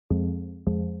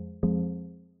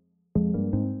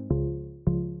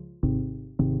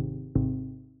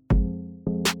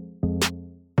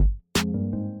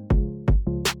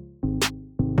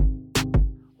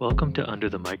Welcome to Under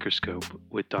the Microscope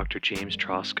with Dr. James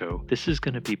Trosko. This is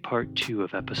going to be part 2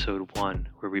 of episode 1,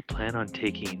 where we plan on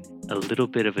taking a little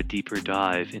bit of a deeper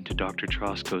dive into Dr.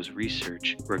 Trosko's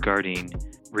research regarding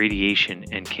radiation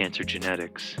and cancer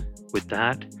genetics. With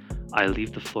that, I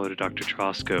leave the floor to Dr.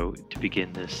 Trosko to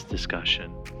begin this discussion.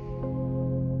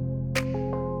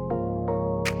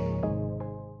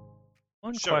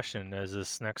 One Sure. question as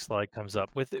this next slide comes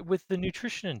up with the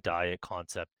nutrition and diet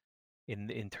concept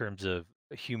in terms of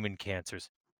human cancers.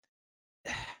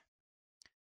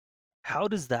 How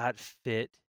does that fit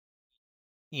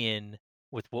in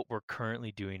with what we're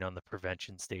currently doing on the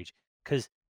prevention stage? Because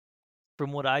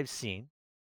from what I've seen,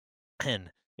 and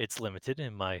it's limited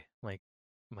in my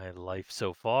life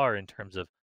so far in terms of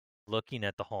looking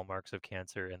at the hallmarks of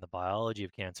cancer and the biology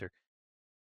of cancer,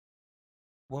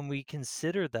 when we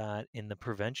consider that in the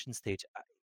prevention stage,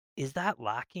 is that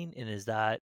lacking and is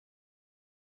that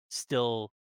still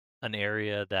an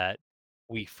area that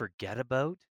we forget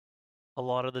about a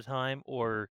lot of the time,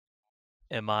 or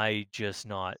am I just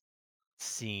not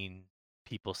seeing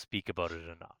people speak about it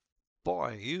enough?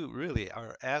 Boy, you really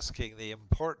are asking the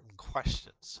important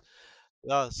questions.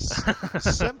 The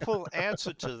simple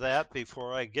answer to that,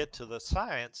 before I get to the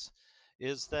science,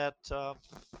 is that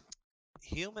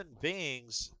human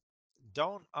beings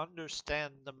don't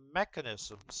understand the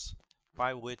mechanisms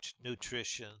by which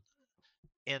nutrition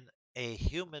in a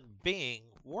human being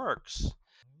works.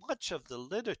 Much of the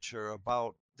literature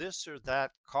about this or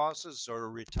that causes or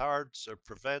retards or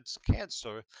prevents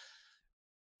cancer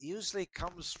usually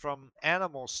comes from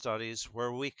animal studies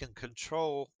where we can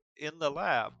control in the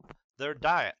lab their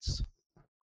diets.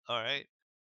 All right.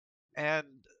 And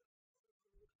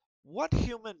what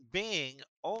human being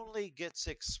only gets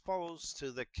exposed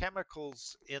to the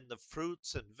chemicals in the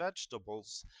fruits and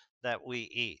vegetables that we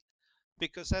eat?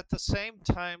 Because at the same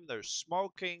time, they're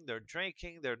smoking, they're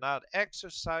drinking, they're not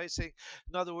exercising.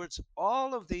 In other words,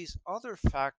 all of these other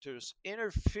factors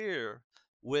interfere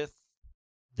with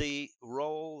the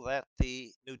role that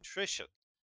the nutrition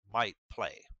might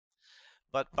play.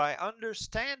 But by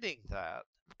understanding that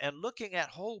and looking at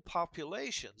whole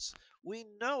populations, we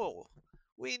know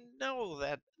we know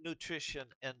that nutrition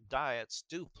and diets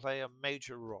do play a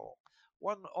major role.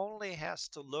 One only has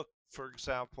to look, for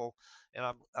example, and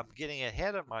I'm getting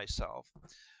ahead of myself.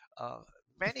 Uh,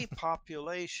 Many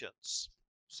populations,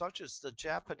 such as the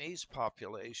Japanese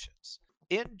populations,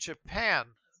 in Japan,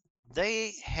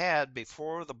 they had,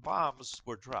 before the bombs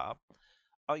were dropped,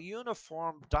 a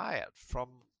uniform diet from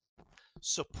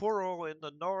Sapporo in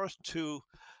the north to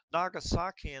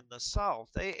Nagasaki in the south.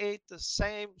 They ate the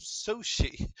same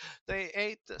sushi. They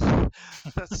ate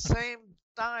the same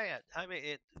diet. I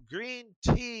mean, green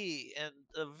tea and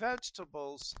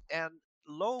vegetables and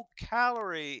low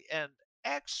calorie and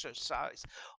exercise.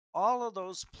 All of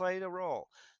those played a role.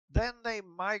 Then they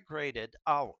migrated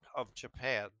out of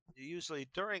Japan, usually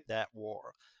during that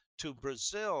war, to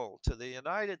Brazil, to the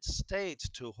United States,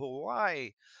 to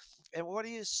Hawaii. And what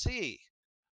do you see?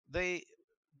 They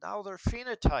Now their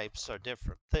phenotypes are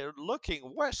different. They're looking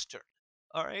Western,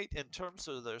 all right, in terms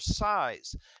of their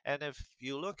size. And if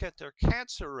you look at their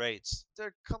cancer rates,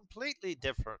 they're completely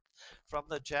different from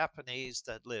the Japanese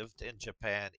that lived in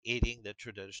Japan eating the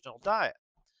traditional diet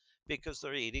because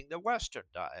they're eating the Western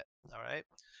diet, all right.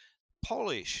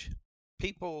 Polish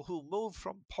people who moved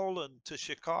from Poland to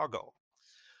Chicago,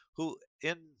 who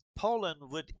in Poland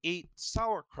would eat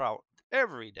sauerkraut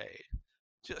every day,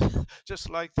 just, just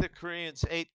like the Koreans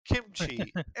ate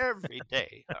kimchi every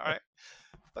day. All right.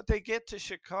 But they get to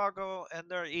Chicago and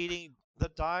they're eating the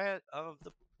diet of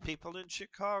the people in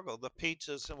Chicago, the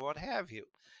pizzas and what have you.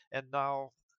 And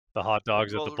now, The hot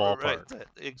dogs at the well, right, ballpark.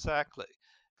 exactly.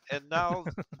 And now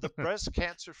the breast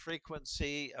cancer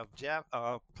frequency of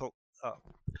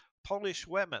Polish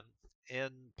women in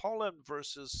Poland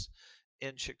versus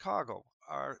in Chicago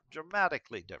are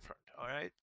dramatically different. All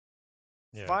right.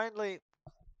 Yeah. Finally,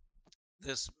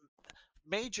 this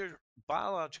major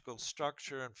biological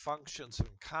structure and functions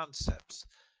and concepts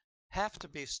have to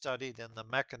be studied in the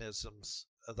mechanisms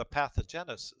of the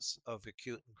pathogenesis of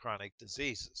acute and chronic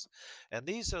diseases. And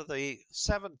these are the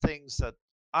 7 things that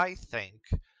I think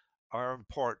are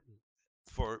important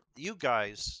for you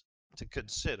guys to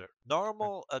consider.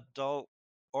 Normal adult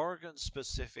organ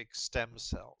specific stem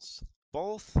cells,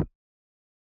 both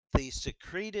the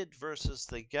secreted versus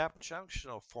the gap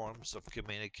junctional forms of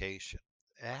communication.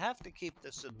 I have to keep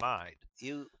this in mind.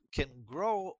 You can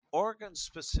grow organ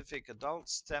specific adult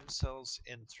stem cells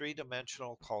in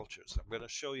 3-dimensional cultures. I'm going to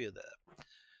show you that.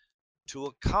 To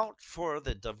account for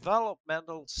the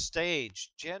developmental stage,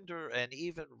 gender, and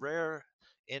even rare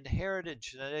inherited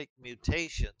genetic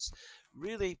mutations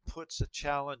really puts a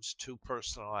challenge to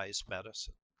personalized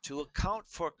medicine. To account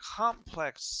for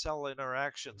complex cell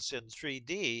interactions in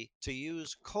 3D, to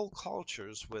use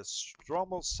co-cultures with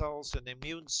stromal cells and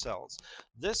immune cells.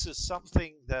 This is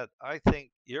something that I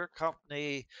think your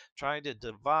company trying to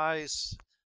devise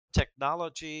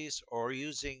technologies or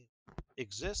using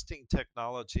existing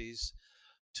technologies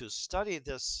to study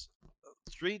this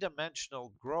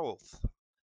three-dimensional growth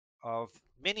of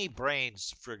mini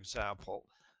brains, for example,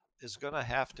 is going to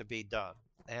have to be done.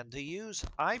 And to use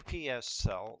iPS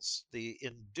cells, the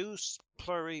induced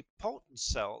pluripotent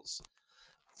cells,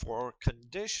 for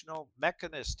conditional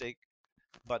mechanistic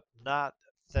but not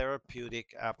therapeutic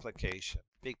application.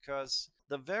 Because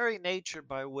the very nature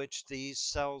by which these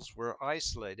cells were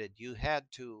isolated, you had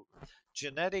to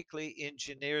genetically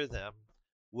engineer them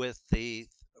with the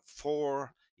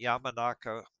four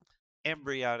Yamanaka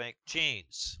embryonic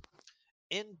genes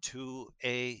into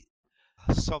a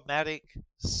somatic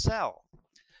cell.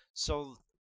 So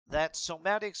that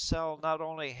somatic cell not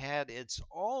only had its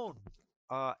own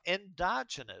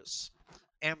endogenous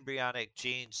embryonic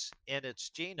genes in its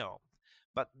genome,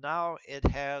 but now it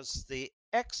has the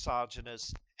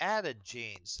exogenous added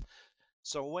genes.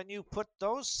 So when you put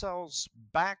those cells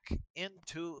back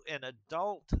into an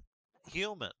adult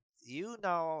human, you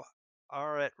now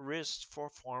are at risk for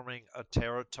forming a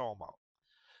teratoma.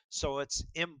 So it's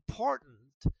important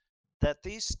that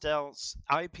these cells,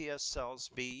 iPS cells,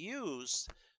 be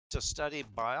used to study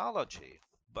biology,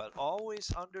 but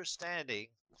always understanding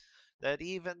that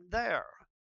even there,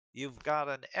 you've got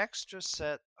an extra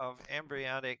set of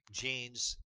embryonic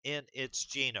genes in its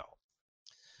genome.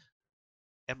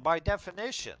 And by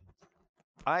definition,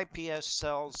 iPS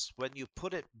cells, when you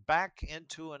put it back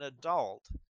into an adult,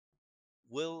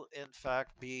 will in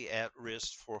fact be at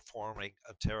risk for forming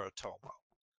a teratoma.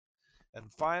 And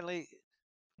finally,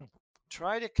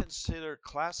 try to consider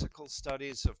classical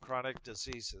studies of chronic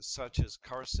diseases such as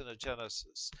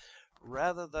carcinogenesis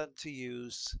rather than to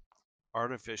use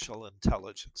artificial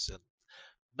intelligence. And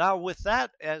now, with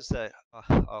that as a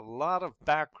lot of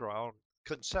background,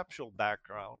 conceptual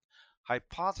background,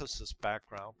 hypothesis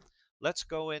background, let's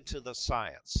go into the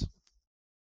science.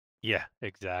 Yeah,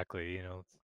 exactly.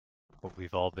 It's what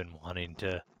we've all been wanting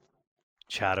to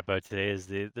chat about today is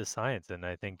the science, and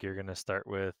I think you're going to start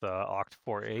with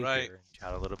Oct4A Right. here and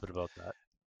chat a little bit about that.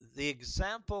 The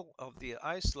example of the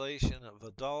isolation of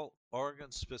adult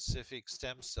organ specific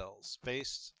stem cells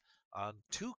based on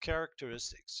two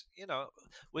characteristics.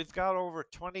 We've got over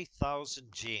 20,000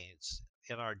 genes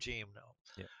in our genome,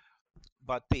 Yeah.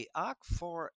 but the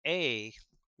OCT4A,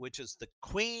 which is the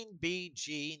queen bee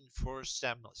gene for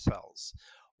stem cells,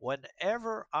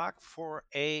 whenever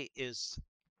OCT4A is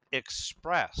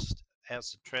expressed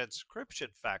as a transcription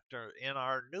factor in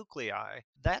our nuclei,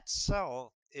 that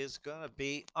cell is going to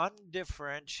be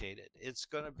undifferentiated. It's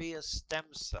going to be a stem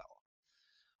cell.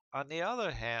 On the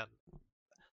other hand,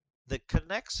 the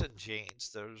connexin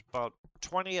genes, there's about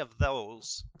 20 of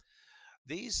those.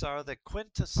 These are the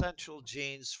quintessential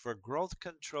genes for growth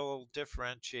control,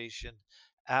 differentiation,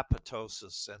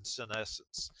 apoptosis, and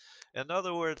senescence. In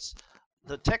other words,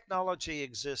 the technology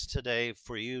exists today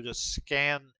for you to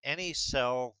scan any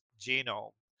cell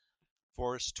genome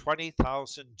for its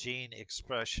 20,000 gene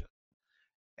expression.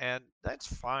 And that's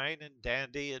fine and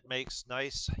dandy. It makes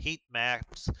nice heat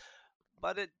maps,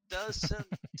 but it doesn't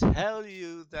tell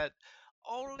you that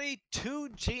only two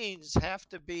genes have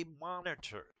to be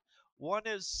monitored. One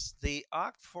is the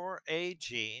OCT4A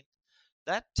gene.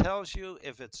 That tells you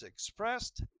if it's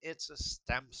expressed, it's a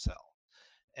stem cell.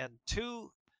 And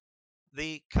two,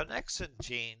 the connexin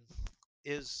gene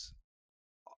is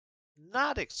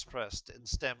not expressed in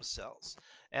stem cells.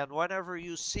 And whenever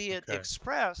you see it Okay.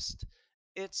 expressed,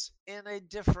 it's in a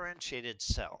differentiated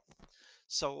cell.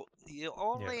 So you Yeah.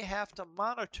 only have to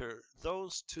monitor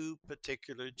those two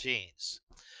particular genes.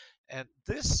 And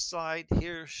this slide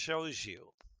here shows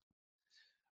you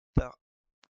the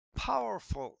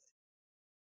powerful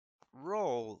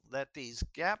role that these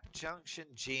gap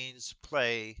junction genes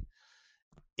play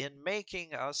in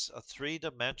making us a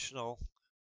three-dimensional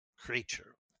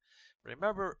creature.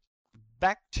 Remember,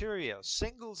 bacteria,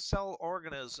 single cell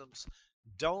organisms,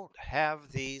 don't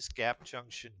have these gap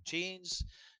junction genes,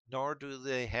 nor do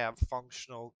they have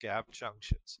functional gap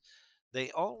junctions.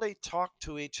 They only talk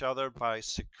to each other by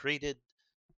secreted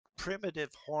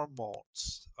primitive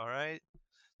hormones. All right?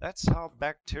 That's how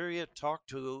bacteria talk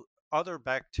to other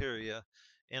bacteria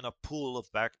in a pool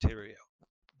of bacteria.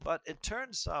 But it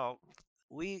turns out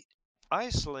we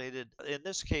isolated, in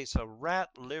this case, a rat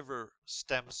liver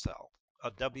stem cell,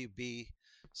 a WB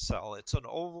cell. It's an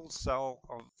oval cell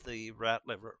of the rat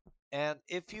liver. And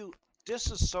if you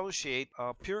disassociate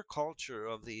a pure culture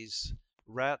of these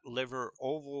rat liver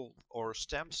oval or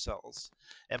stem cells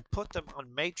and put them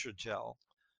on Matrigel,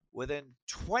 within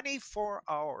 24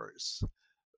 hours,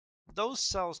 those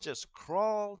cells just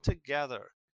crawl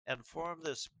together and form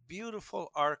this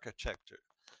beautiful architecture.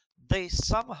 They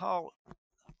somehow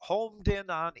homed in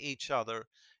on each other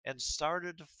and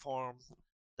started to form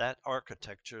that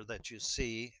architecture that you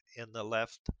see in the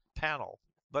left panel.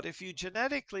 But if you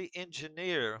genetically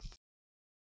engineer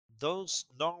those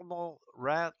normal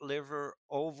rat liver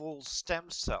oval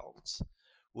stem cells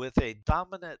with a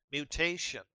dominant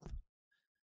mutation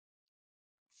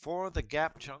for the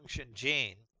gap junction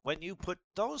gene, when you put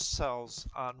those cells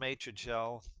on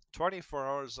Matrigel 24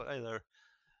 hours later,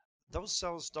 those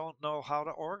cells don't know how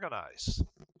to organize.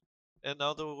 In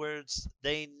other words,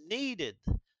 they needed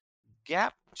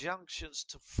gap junctions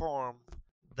to form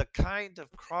the kind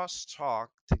of crosstalk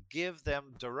to give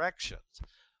them directions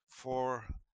for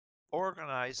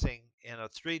organizing in a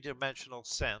three-dimensional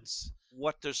sense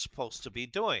what they're supposed to be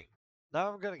doing.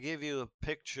 Now I'm going to give you a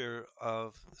picture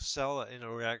of cell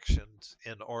interactions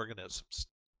in organisms.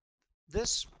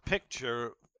 This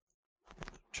picture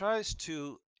tries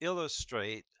to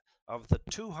illustrate of the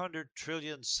 200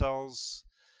 trillion cells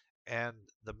and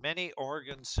the many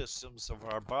organ systems of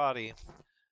our body,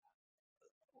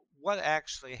 what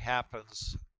actually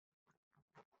happens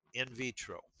in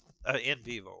vitro, in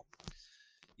vivo.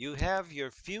 You have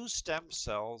your few stem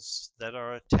cells that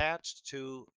are attached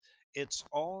to its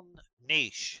own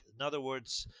niche. In other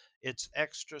words, its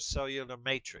extracellular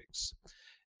matrix.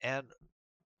 And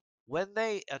when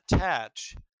they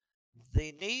attach,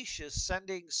 the niche is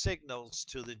sending signals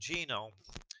to the genome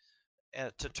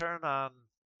to turn on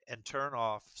and turn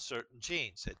off certain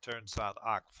genes. It turns on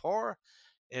OCT4.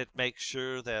 It makes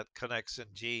sure that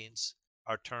connexin genes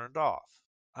are turned off.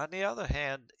 On the other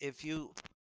hand, if you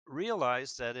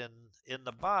realize that in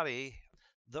the body,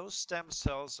 those stem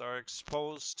cells are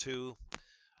exposed to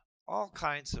all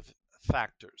kinds of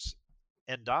factors,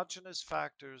 endogenous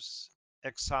factors,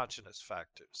 exogenous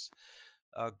factors,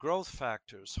 growth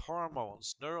factors,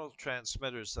 hormones,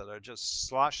 neurotransmitters that are just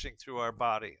sloshing through our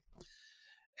body,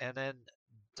 and then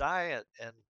diet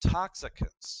and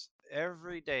toxicants.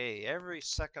 Every day, every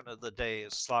second of the day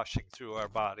is sloshing through our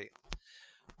body.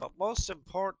 But most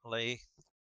importantly,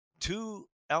 two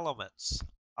elements,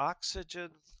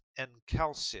 oxygen and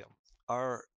calcium,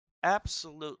 are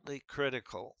absolutely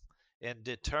critical in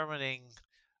determining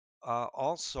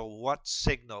also what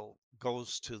signal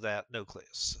goes to that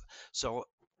nucleus. So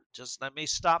just let me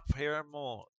stop here a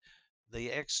moment. The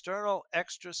external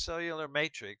extracellular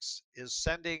matrix is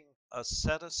sending a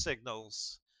set of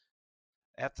signals.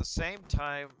 At the same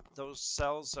time, those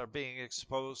cells are being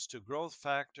exposed to growth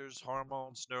factors,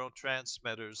 hormones,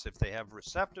 neurotransmitters. If they have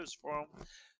receptors for them,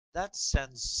 that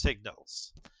sends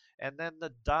signals. And then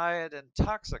the diet and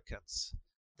toxicants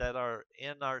that are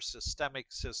in our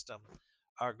systemic system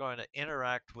are going to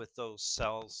interact with those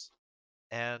cells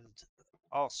and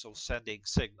also sending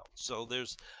signals. So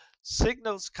there's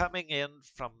signals coming in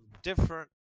from different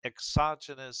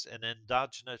exogenous and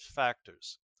endogenous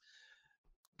factors.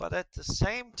 But at the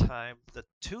same time, the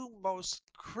two most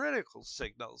critical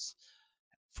signals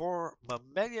for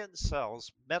mammalian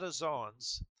cells,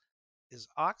 metazoans, is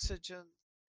oxygen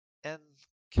and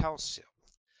calcium.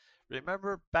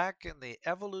 Remember, back in the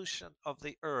evolution of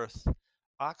the Earth,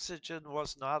 oxygen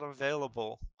was not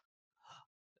available,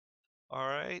 all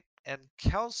right? And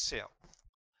calcium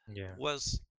Yeah.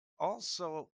 was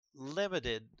also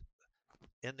limited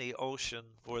in the ocean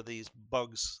where these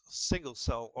bugs, single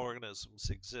cell organisms,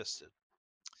 existed.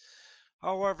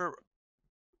 However,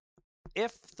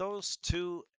 if those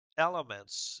two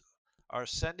elements are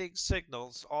sending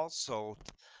signals also,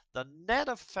 the net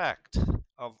effect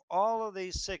of all of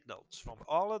these signals from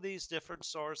all of these different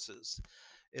sources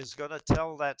is going to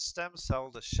tell that stem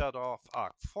cell to shut off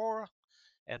OCT4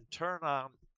 and turn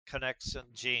on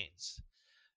connexin genes,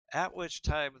 at which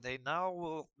time they now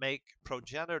will make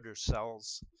progenitor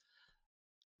cells.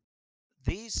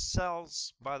 These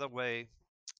cells, by the way,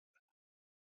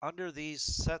 under these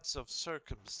sets of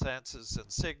circumstances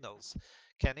and signals,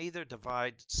 can either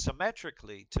divide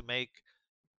symmetrically to make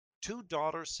two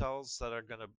daughter cells that are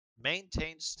going to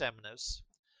maintain stemness,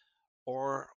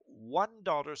 or one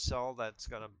daughter cell that's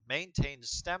going to maintain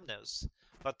stemness,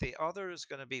 but the other is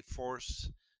going to be forced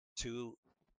to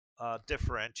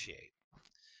differentiate.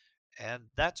 And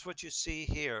that's what you see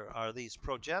here are these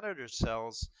progenitor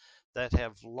cells that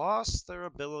have lost their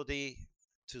ability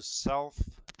to self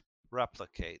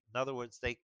replicate. In other words,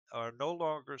 they are no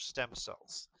longer stem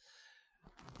cells.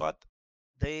 but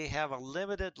they have a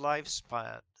limited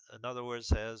lifespan. In other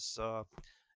words, as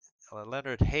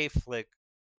Leonard Hayflick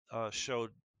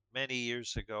showed many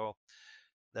years ago,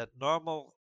 that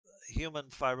normal human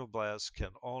fibroblasts can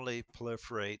only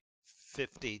proliferate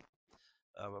 50,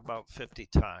 about 50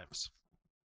 times.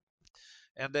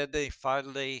 And then they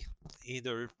finally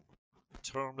either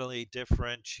terminally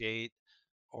differentiate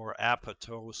or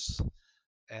apoptose.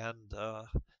 And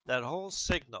that whole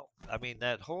signal,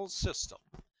 that whole system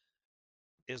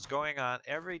is going on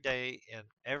every day in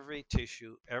every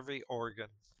tissue, every organ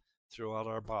throughout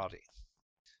our body.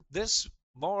 This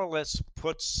more or less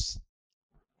puts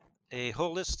a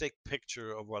holistic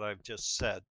picture of what I've just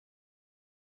said.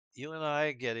 You and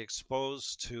I get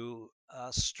exposed to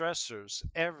stressors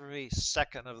every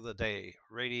second of the day.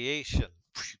 Radiation,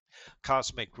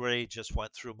 cosmic ray just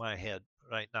went through my head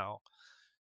right now.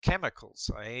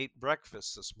 Chemicals. I ate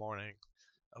breakfast this morning.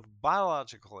 Of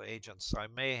biological agents. I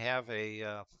may have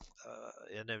an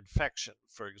infection,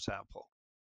 for example.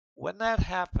 When that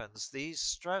happens, these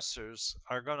stressors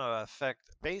are going to affect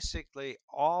basically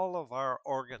all of our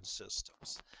organ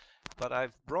systems. But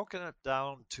I've broken it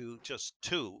down to just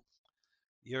two: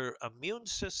 your immune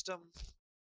system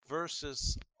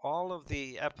versus all of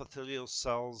the epithelial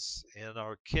cells in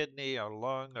our kidney, our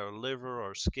lung, our liver,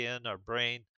 our skin, our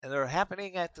brain, and they're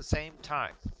happening at the same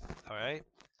time. All right.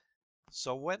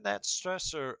 So when that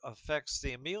stressor affects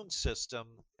the immune system,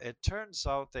 it turns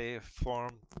out they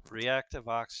form reactive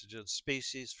oxygen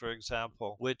species, for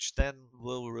example, which then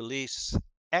will release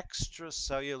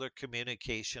extracellular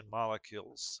communication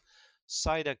molecules,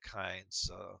 cytokines,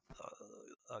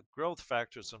 growth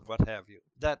factors, and what have you,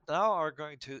 that now are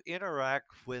going to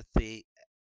interact with the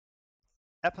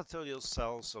epithelial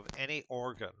cells of any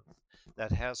organ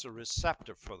that has a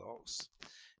receptor for those.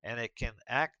 And it can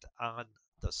act on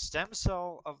the stem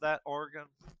cell of that organ,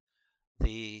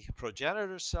 the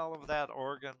progenitor cell of that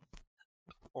organ,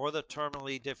 or the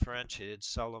terminally differentiated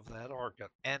cell of that organ.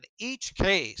 And each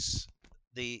case,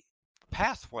 the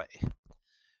pathway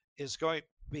is going to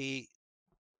be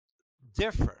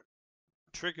different,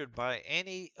 triggered by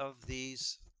any of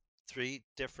these three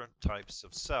different types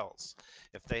of cells.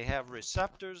 If they have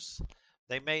receptors,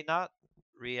 they may not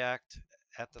react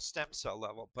at the stem cell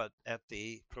level, but at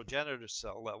the progenitor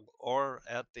cell level or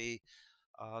at the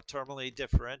terminally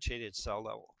differentiated cell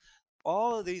level.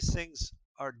 All of these things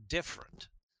are different,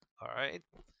 all right?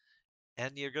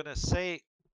 And you're going to say,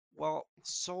 well,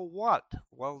 so what?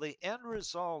 Well, the end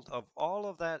result of all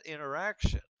of that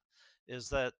interaction is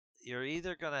that you're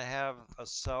either going to have a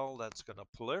cell that's going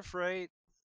to proliferate,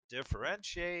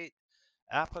 differentiate,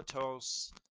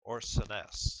 apoptose, or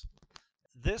senesce.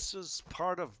 This is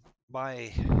part of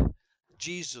my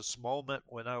Jesus moment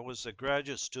when I was a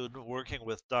graduate student working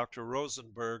with Dr.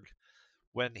 Rosenberg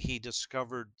when he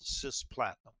discovered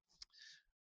cisplatin.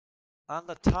 On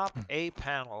the top Hmm. A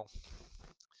panel,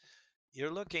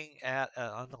 you're looking at,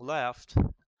 on the left,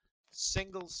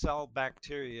 single cell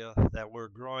bacteria that were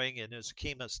growing in his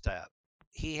chemostat.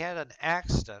 He had an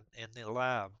accident in the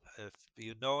lab. If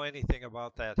you know anything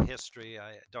about that history,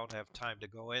 I don't have time to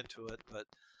go into it, but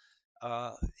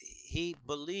he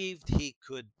believed he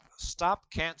could stop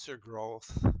cancer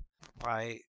growth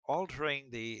by altering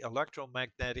the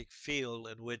electromagnetic field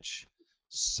in which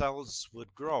cells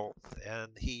would grow. And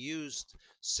he used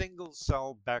single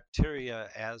cell bacteria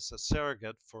as a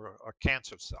surrogate for a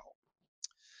cancer cell.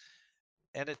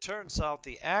 And it turns out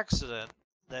the accident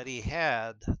that he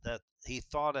had, that he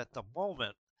thought at the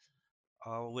moment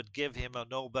would give him a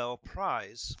Nobel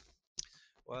Prize,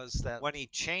 was that when he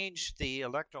changed the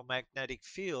electromagnetic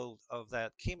field of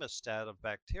that chemostat of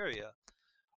bacteria,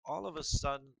 all of a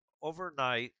sudden,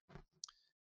 overnight,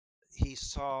 he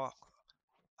saw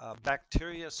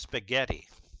bacteria spaghetti.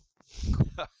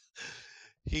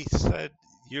 He said,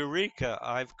 Eureka,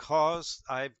 I've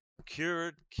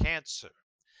cured cancer,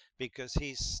 because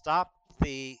he stopped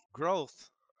the growth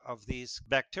of these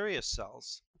bacteria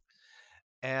cells.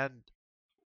 And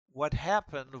what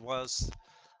happened was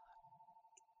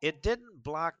it didn't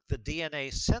block the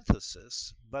DNA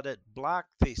synthesis, but it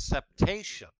blocked the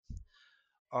septation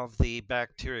of the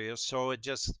bacteria. So it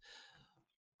just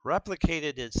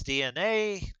replicated its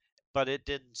DNA, but it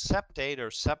didn't septate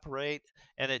or separate,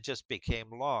 and it just became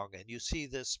long. And you see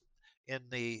this in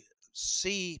the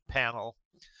C panel,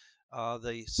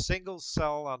 the single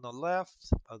cell on the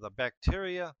left of the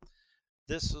bacteria.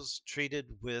 This is treated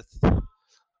with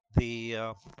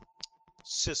the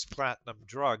cisplatinum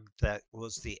drug that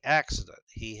was the accident.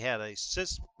 He had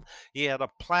a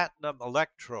platinum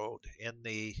electrode in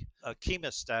the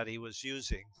chemostat he was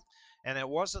using, And it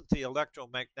wasn't the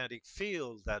electromagnetic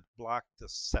field that blocked the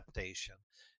septation,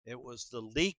 it was the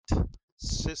leaked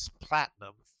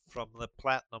cisplatinum from the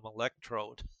platinum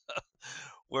electrode,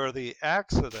 where the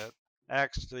accident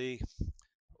actually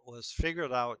was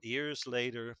figured out years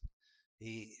later.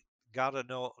 He got a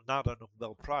no, not a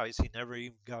Nobel Prize. He never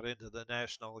even got into the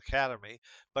National Academy,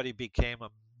 but he became a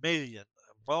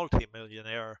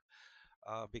multimillionaire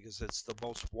because it's the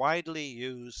most widely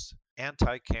used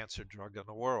anti-cancer drug in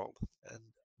the world. And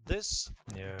this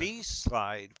Yeah. B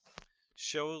slide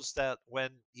shows that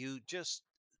when you just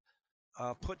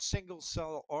put single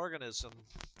cell organism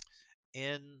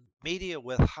in media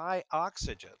with high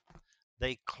oxygen,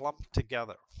 they clump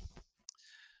together.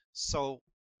 So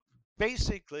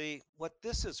basically, what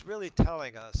this is really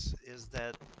telling us is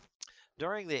that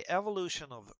during the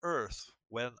evolution of Earth,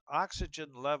 when oxygen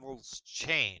levels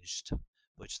changed,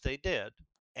 which they did,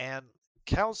 and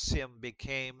calcium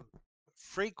became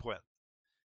frequent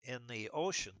in the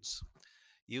oceans,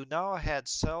 you now had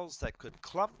cells that could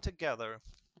clump together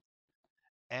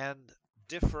and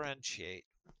differentiate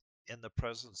in the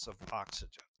presence of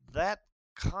oxygen. That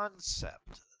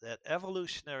concept, that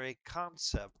evolutionary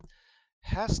concept,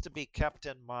 has to be kept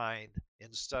in mind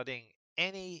in studying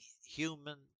any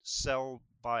human cell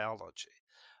biology.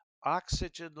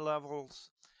 Oxygen levels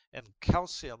and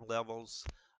calcium levels,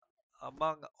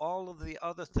 among all of the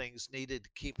other things needed to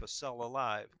keep a cell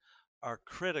alive, are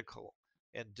critical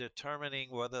in determining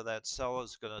whether that cell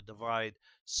is going to divide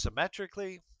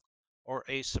symmetrically or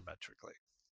asymmetrically.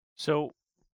 So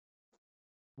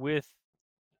with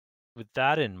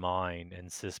that in mind and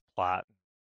cisplatin,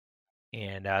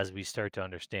 and as we start to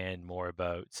understand more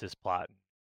about cisplatin,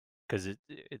 because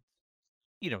it's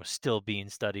still being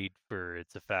studied for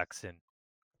its effects and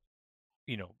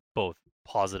both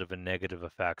positive and negative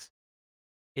effects.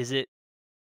 Is it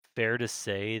fair to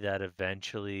say that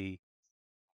eventually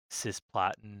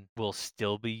cisplatin will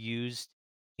still be used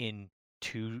in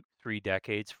 2, 3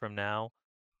 decades from now,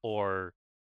 or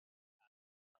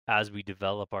as we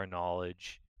develop our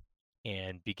knowledge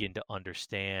and begin to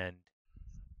understand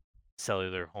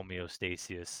cellular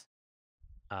homeostasis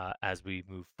as we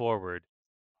move forward,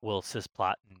 will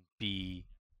cisplatin be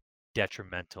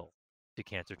detrimental to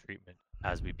cancer treatment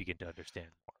as we begin to understand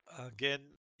Again,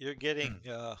 you're getting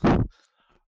more?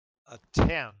 a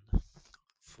 10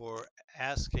 for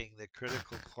asking the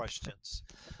critical questions.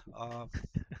 Uh,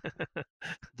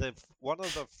 one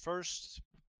of the first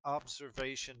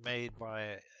observation made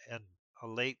by a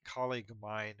late colleague of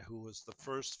mine who was the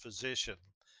first physician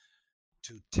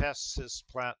to test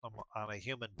cisplatin on a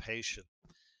human patient,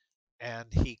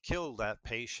 and he killed that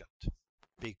patient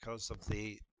because of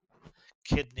the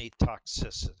kidney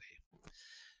toxicity.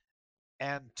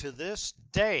 And to this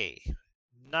day,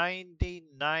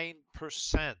 99%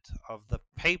 of the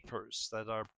papers that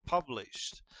are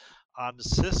published on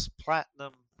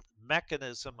cisplatin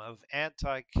mechanism of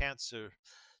anti-cancer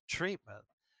treatment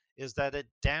is that it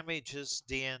damages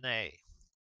DNA.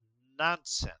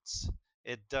 Nonsense.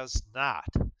 It does not.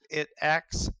 It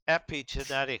acts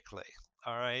epigenetically,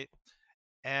 all right?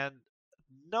 And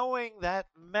knowing that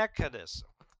mechanism,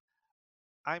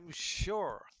 I'm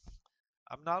sure,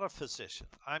 I'm not a physician,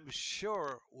 I'm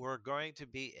sure we're going to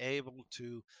be able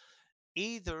to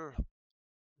either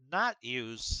not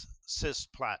use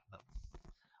cisplatin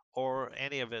or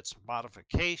any of its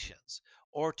modifications,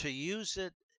 or to use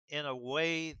it in a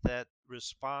way that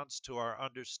responds to our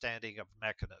understanding of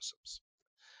mechanisms.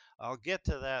 I'll get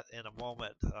to that in a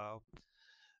moment. Okay.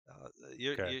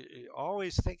 You're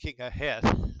always thinking ahead.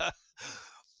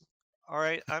 All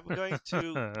right, I'm going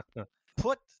to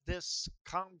put this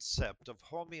concept of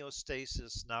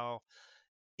homeostasis now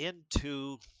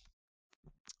into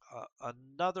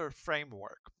another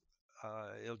framework.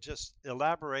 It'll just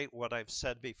elaborate what I've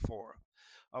said before.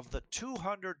 Of the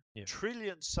 200 Yeah.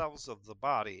 trillion cells of the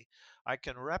body, I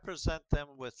can represent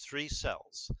them with three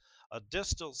cells. A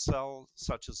distal cell,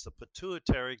 such as the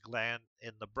pituitary gland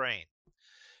in the brain.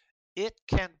 It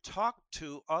can talk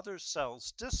to other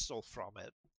cells distal from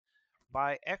it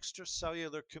by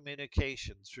extracellular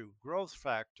communication through growth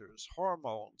factors,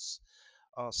 hormones,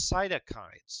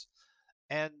 cytokines,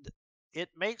 and it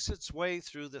makes its way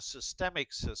through the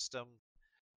systemic system.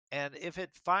 And if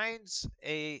it finds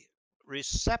a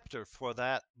receptor for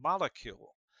that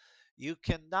molecule, you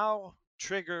can now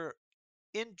trigger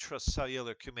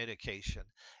intracellular communication,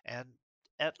 and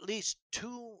at least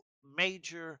two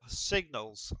major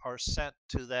signals are sent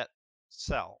to that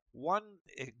cell. One,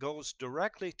 it goes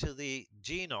directly to the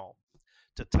genome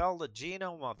to tell the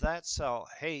genome of that cell,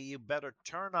 hey, you better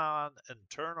turn on and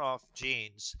turn off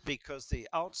genes because the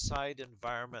outside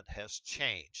environment has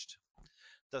changed.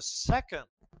 The second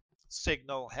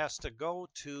signal has to go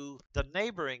to the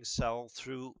neighboring cell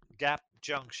through gap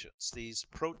junctions, these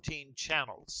protein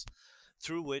channels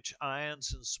through which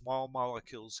ions and small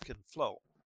molecules can flow.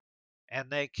 And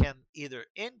they can either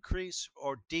increase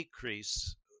or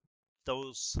decrease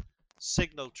those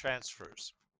signal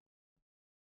transfers.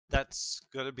 That's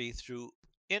going to be through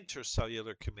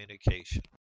intercellular communication.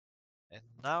 And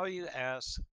now you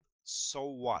ask, so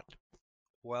what?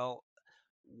 Well,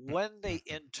 when the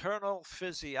internal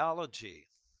physiology,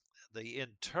 the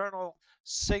internal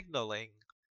signaling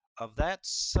of that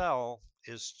cell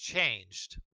is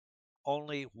changed,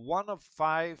 only one of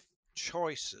five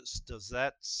choices does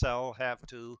that cell have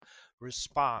to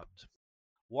respond.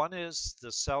 One is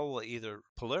the cell will either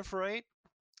proliferate,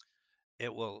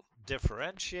 it will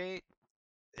differentiate,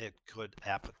 it could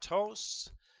apoptose,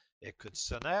 it could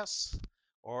senesce,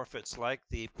 or if it's like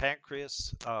the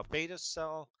pancreas beta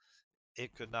cell,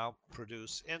 it could now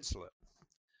produce insulin.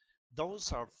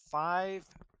 Those are five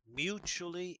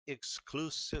mutually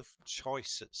exclusive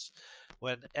choices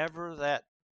whenever that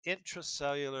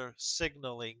intracellular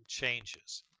signaling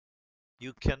changes.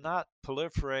 You cannot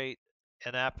proliferate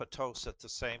and apoptose at the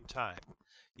same time.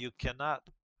 You cannot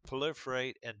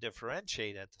proliferate and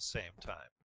differentiate at the same time.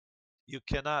 You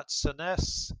cannot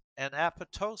senesce and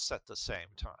apoptose at the same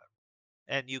time.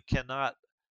 And you cannot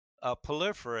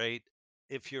proliferate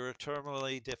if you're a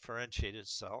terminally differentiated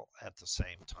cell at the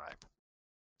same time.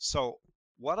 So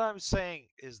what I'm saying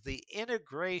is the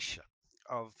integration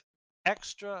of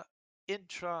extra,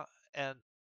 intra, and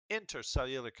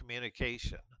intercellular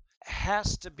communication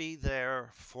has to be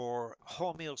there for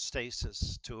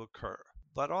homeostasis to occur.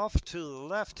 But off to the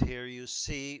left here, you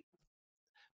see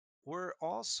we're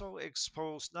also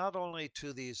exposed not only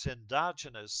to these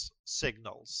endogenous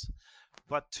signals,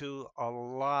 but to a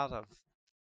lot of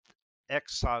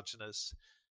exogenous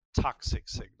toxic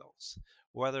signals,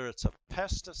 whether it's a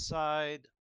pesticide,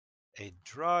 a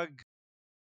drug,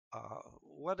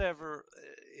 whatever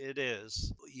it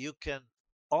is, you can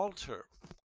alter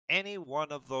any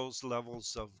one of those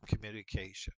levels of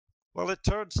communication. Well, it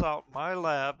turns out my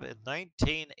lab in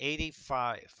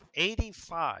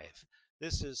 1985,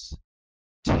 this is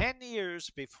 10 years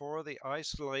before the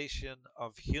isolation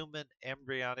of human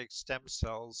embryonic stem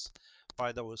cells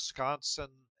by the Wisconsin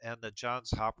and the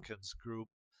Johns Hopkins group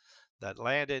that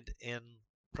landed in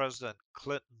President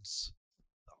Clinton's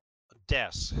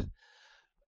desk.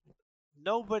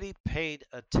 Nobody paid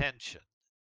attention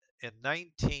in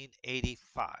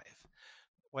 1985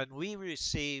 when we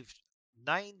received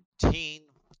 19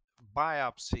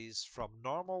 biopsies from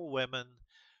normal women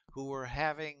who were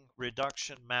having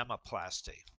reduction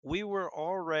mammoplasty. We were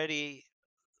already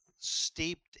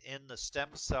steeped in the stem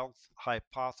cell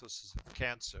hypothesis of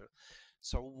cancer.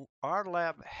 So our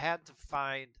lab had to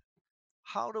find,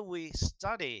 how do we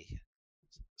study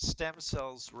stem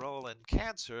cells' role in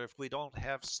cancer if we don't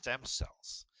have stem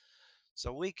cells?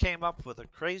 So we came up with a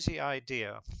crazy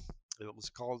idea. It was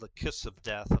called the kiss of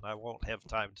death, and I won't have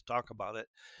time to talk about it.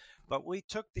 But we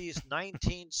took these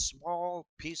 19 small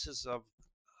pieces of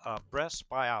breast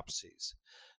biopsies,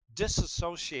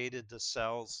 disassociated the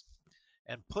cells,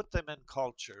 and put them in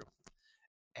culture.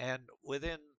 And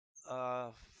within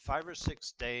 5 or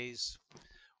 6 days,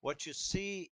 what you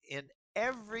see in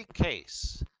every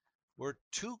case were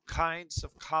two kinds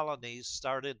of colonies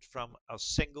started from a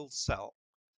single cell.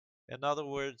 In other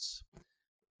words,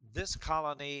 this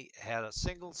colony had a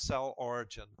single cell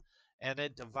origin and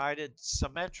it divided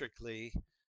symmetrically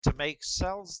to make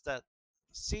cells that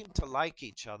seemed to like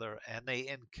each other, and they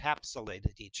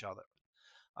encapsulated each other.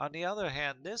 On the other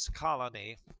hand, this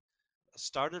colony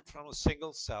started from a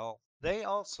single cell. They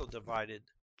also divided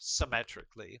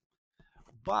symmetrically,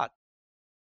 but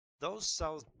those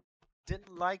cells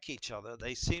didn't like each other.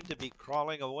 They seemed to be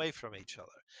crawling away from each other.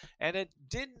 And it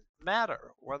didn't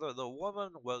matter whether the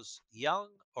woman was young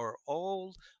or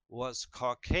old, was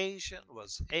Caucasian,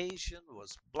 was Asian,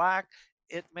 was black.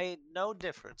 It made no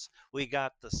difference. We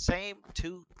got the same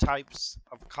two types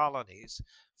of colonies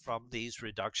from these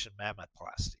reduction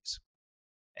mammoplasties.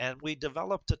 And we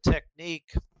developed a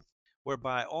technique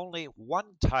whereby only one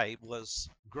type was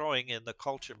growing in the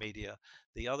culture media,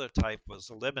 the other type was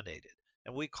eliminated.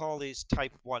 And we call these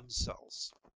type 1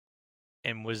 cells.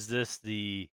 And was this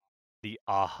the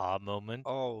aha moment?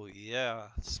 Oh, yeah,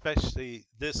 especially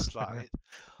this slide.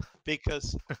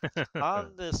 Because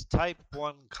on this type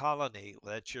 1 colony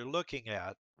that you're looking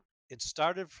at, it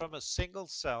started from a single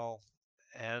cell,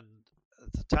 and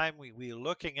at the time we were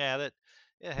looking at it,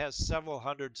 it has several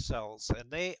hundred cells, and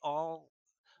they all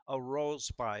arose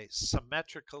by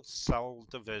symmetrical cell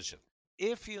division.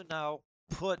 If you now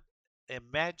put a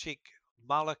magic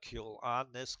molecule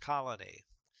on this colony,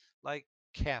 like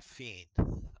caffeine.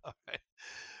 All right.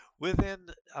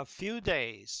 Within a few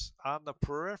days, on the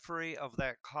periphery of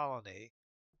that colony,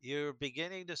 you're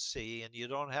beginning to see, and you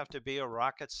don't have to be a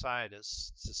rocket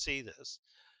scientist to see this,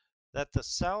 that the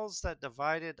cells that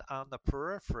divided on the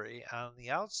periphery on the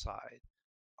outside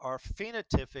are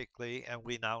phenotypically, and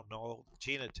we now know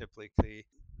genotypically,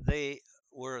 they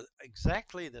were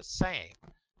exactly the same,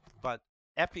 but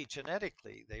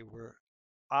epigenetically, they were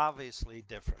obviously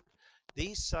different.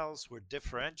 These cells were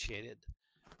differentiated,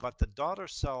 but the daughter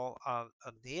cell on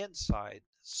the inside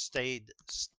stayed.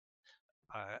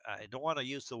 I don't want to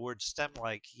use the word stem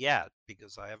like yet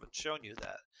because I haven't shown you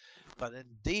that. But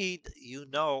indeed, you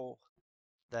know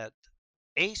that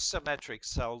asymmetric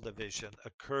cell division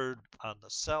occurred on the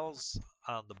cells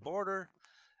on the border,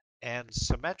 and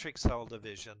symmetric cell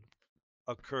division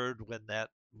occurred when that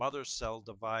mother cell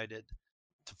divided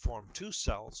to form two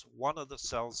cells. One of the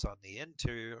cells on the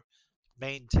interior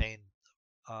maintained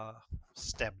uh,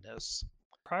 stemness.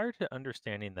 Prior to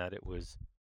understanding that it was,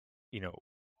 you know,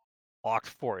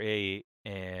 OX4A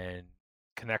and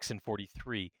connexin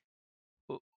 43,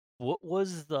 what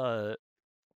was the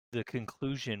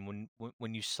conclusion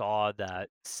when you saw that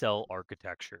cell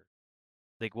architecture?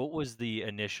 Like, what was the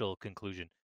initial conclusion?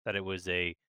 That it was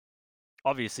a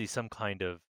obviously some kind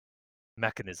of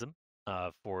mechanism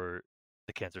for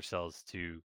the cancer cells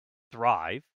to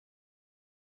thrive.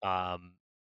 Um,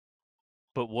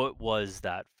 but what was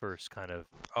that first kind of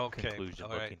Okay, conclusion all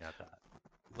right. looking at that?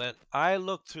 When I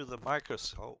looked through the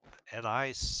microscope and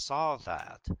I saw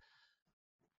that,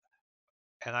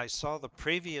 and I saw the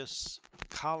previous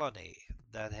colony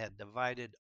that had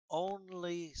divided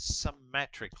only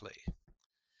symmetrically,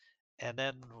 and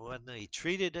then when they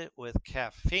treated it with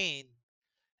caffeine,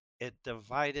 it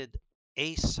divided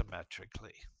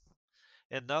asymmetrically.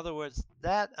 In other words,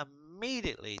 that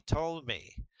immediately told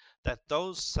me that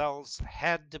those cells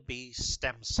had to be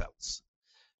stem cells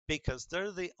because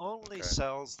they're the only Okay.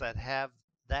 cells that have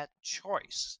that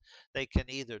choice. They can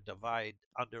either divide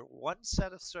under one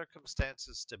set of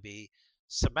circumstances to be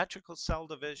symmetrical cell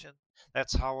division,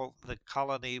 that's how the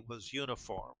colony was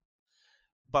uniform.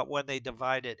 But when they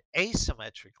divided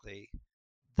asymmetrically,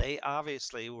 they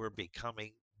obviously were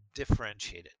becoming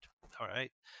differentiated. All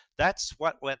right. That's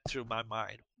what went through my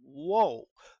mind. Whoa,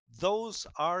 those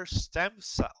are stem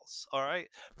cells. All right.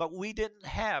 But we didn't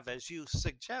have, as you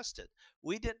suggested,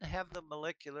 we didn't have the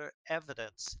molecular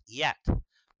evidence yet.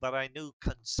 But I knew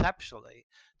conceptually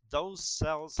those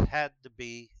cells had to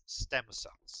be stem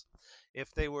cells.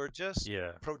 If they were just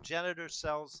Yeah. progenitor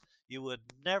cells, you would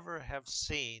never have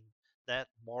seen that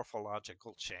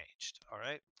morphological change. All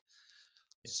right.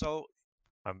 Yeah. So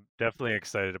I'm definitely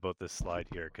excited about this slide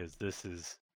here because this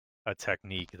is a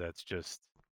technique that's just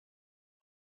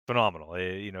phenomenal.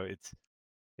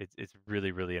 It's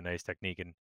really really a nice technique,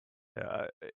 and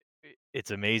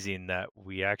it's amazing that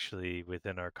we actually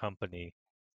within our company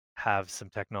have some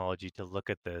technology to look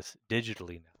at this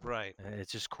digitally now. right, And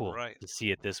it's just cool right. to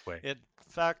see it this way. In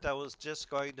fact, I was just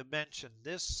going to mention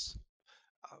this.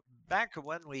 uh, Back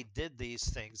when we did these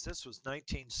things, this was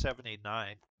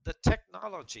 1979. The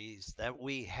technologies that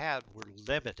we had were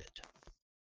limited.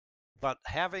 But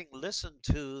having listened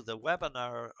to the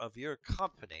webinar of your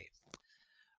company,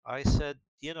 I said,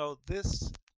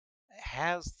 this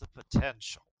has the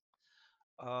potential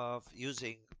of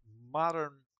using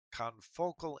modern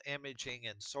confocal imaging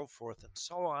and so forth and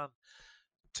so on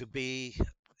to be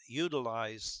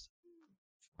utilized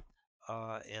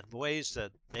in ways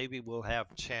that maybe we'll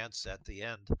have chance at the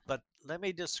end. But let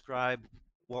me describe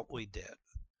what we did.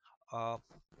 Uh,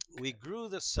 we grew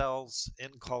the cells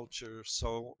in culture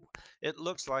so it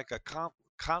looks like a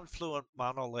confluent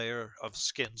monolayer of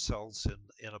skin cells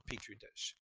in a petri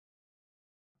dish.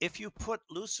 If you put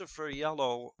lucifer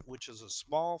yellow, which is a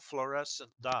small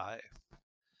fluorescent dye,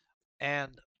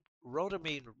 and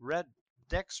rhodamine red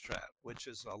dextrat, which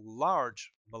is a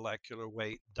large molecular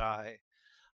weight dye,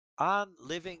 on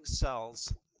living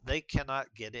cells, they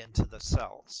cannot get into the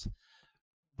cells.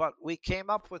 But we came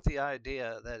up with the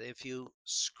idea that if you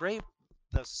scrape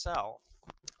the cell,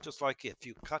 just like if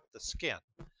you cut the skin,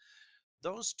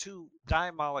 those two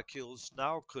dye molecules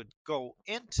now could go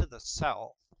into the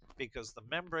cell because the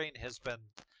membrane has been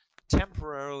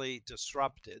temporarily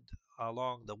disrupted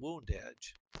along the wound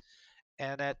edge.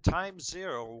 And at time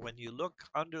zero, when you look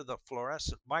under the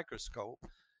fluorescent microscope,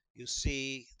 you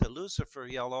see the lucifer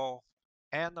yellow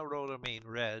and the rhodamine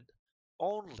red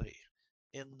only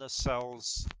in the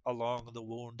cells along the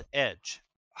wound edge.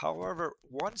 However,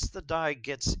 once the dye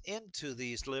gets into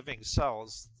these living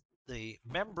cells, the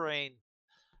membrane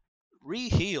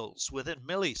reheals within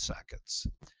milliseconds.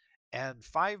 And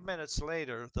 5 minutes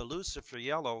later, the lucifer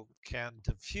yellow can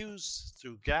diffuse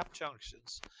through gap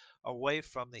junctions away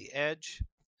from the edge,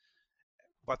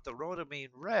 but the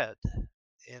rhodamine red,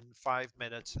 in 5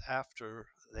 minutes after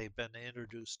they've been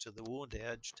introduced to the wound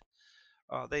edge,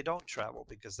 they don't travel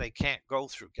because they can't go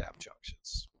through gap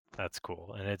junctions. That's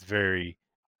cool. And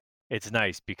it's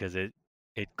nice because it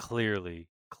clearly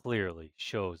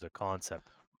shows a concept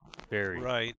very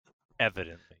Right.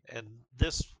 evidently. And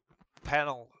this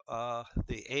panel,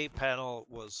 the A panel,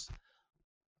 was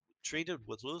treated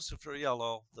with lucifer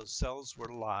yellow. The cells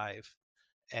were live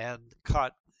and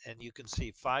cut, and you can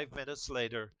see 5 minutes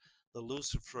later, the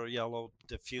lucifer yellow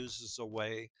diffuses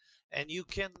away, and you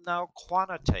can now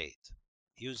quantitate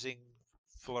using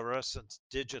fluorescent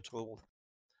digital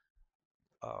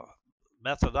uh,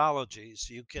 methodologies.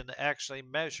 You can actually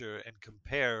measure and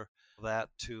compare that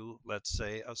to, let's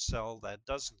say, a cell that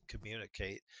doesn't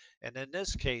communicate. And in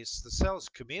this case, the cells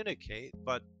communicate,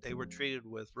 but they were treated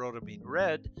with rhodamine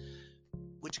red,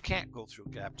 which can't go through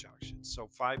gap junctions. So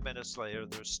 5 minutes later,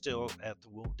 they're still at the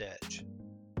wound edge.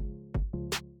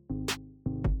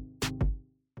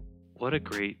 What a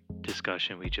great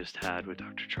discussion we just had with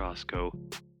Dr. Trosko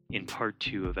in part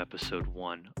 2 of episode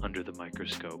 1, Under the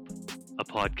Microscope, a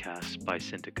podcast by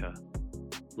Syntica.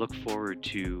 Look forward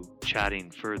to chatting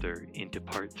further into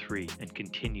part 3 and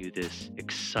continue this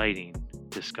exciting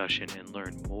discussion and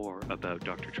learn more about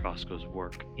Dr. Trosko's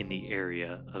work in the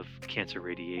area of cancer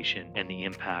radiation and the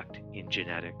impact in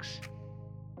genetics.